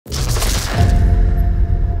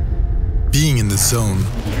being in the zone,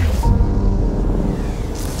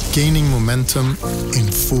 gaining momentum in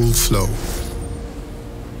full flow,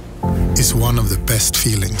 is one of the best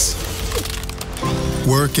feelings.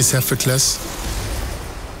 Work is effortless,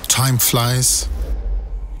 time flies,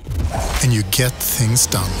 and you get things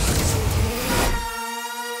done.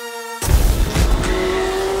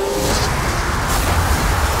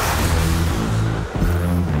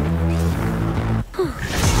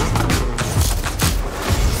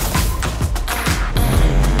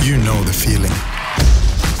 You know the feeling.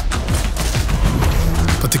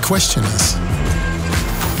 But the question is,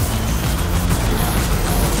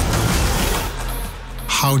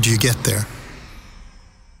 how do you get there?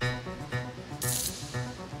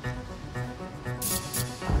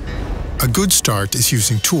 A good start is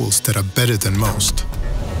using tools that are better than most,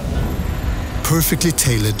 perfectly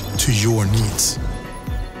tailored to your needs,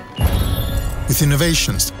 with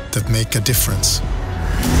innovations that make a difference.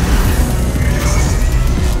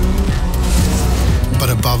 But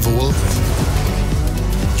above all,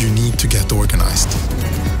 you need to get organized.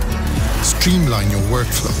 Streamline your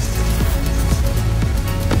workflow.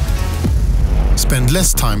 Spend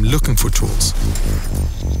less time looking for tools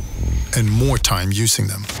and more time using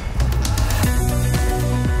them.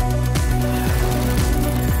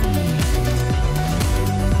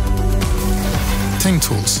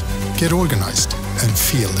 TengTools. Get organized and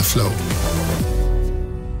feel the flow.